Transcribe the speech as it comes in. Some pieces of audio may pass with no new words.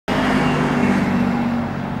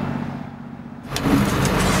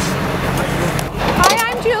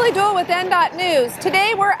Julie Duell with NDOT News.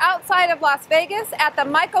 Today we're outside of Las Vegas at the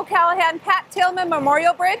Michael Callahan Pat Tillman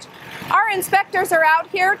Memorial Bridge. Our inspectors are out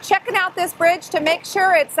here checking out this bridge to make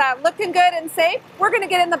sure it's looking good and safe. We're going to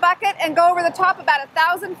get in the bucket and go over the top about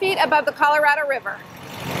 1,000 feet above the Colorado River.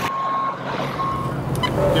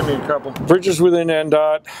 Give me a couple. Bridges within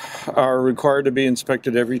NDOT are required to be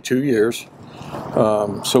inspected every 2 years.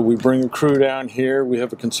 So we bring a crew down here. We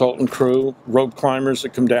have a consultant crew, rope climbers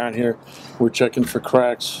that come down here. We're checking for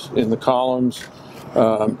cracks in the columns,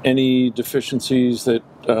 any deficiencies that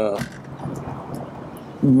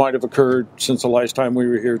might have occurred since the last time we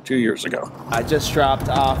were here 2 years ago. I just dropped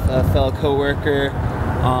off a fellow co-worker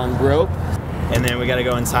on rope, and then we got to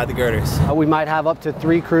go inside the girders. We might have up to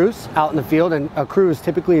 3 crews out in the field, and a crew is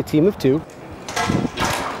typically a team of 2.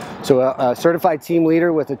 So a certified team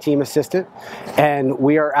leader with a team assistant, and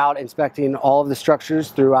we are out inspecting all of the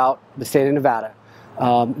structures throughout the state of Nevada.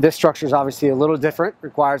 This structure is obviously a little different,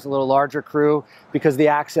 requires a little larger crew because the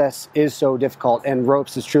access is so difficult, and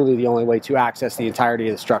ropes is truly the only way to access the entirety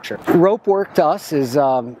of the structure. Rope work to us is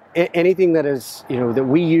anything that is, that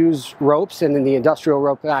we use ropes and in the industrial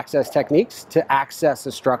rope access techniques to access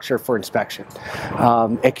a structure for inspection.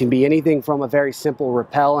 It can be anything from a very simple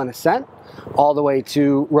rappel and ascent all the way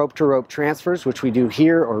to rope transfers, which we do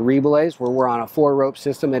here, or rebelays, where we're on a 4-rope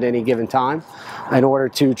system at any given time in order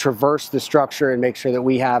to traverse the structure and make sure that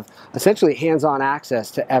we have essentially hands-on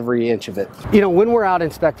access to every inch of it. When we're out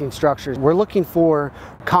inspecting structures, we're looking for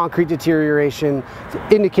concrete deterioration,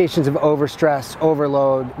 indications of overstress,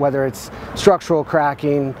 overload, whether it's structural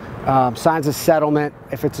cracking, signs of settlement.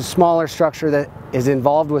 If it's a smaller structure that is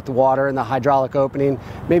involved with the water and the hydraulic opening,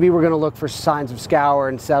 maybe we're going to look for signs of scour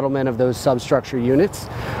and settlement of those substructure units.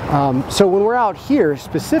 So when we're out here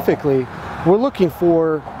specifically, we're looking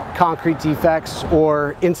for concrete defects,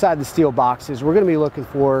 or inside the steel boxes, we're going to be looking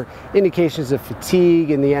for indications of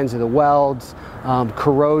fatigue in the ends of the welds,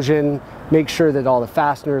 corrosion, make sure that all the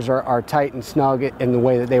fasteners are tight and snug in the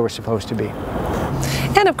way that they were supposed to be.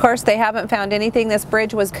 And of course, they haven't found anything. This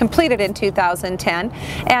bridge was completed in 2010,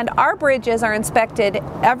 and our bridges are inspected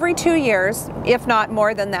every 2 years, if not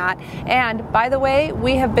more than that. And by the way,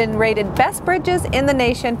 we have been rated best bridges in the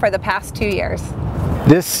nation for the past 2 years.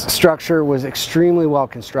 This structure was extremely well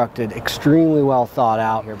constructed, extremely well thought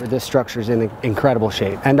out here, but this structure is in incredible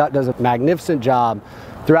shape. NDOT does a magnificent job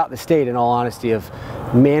throughout the state, in all honesty, of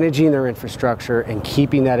managing their infrastructure and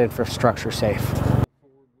keeping that infrastructure safe.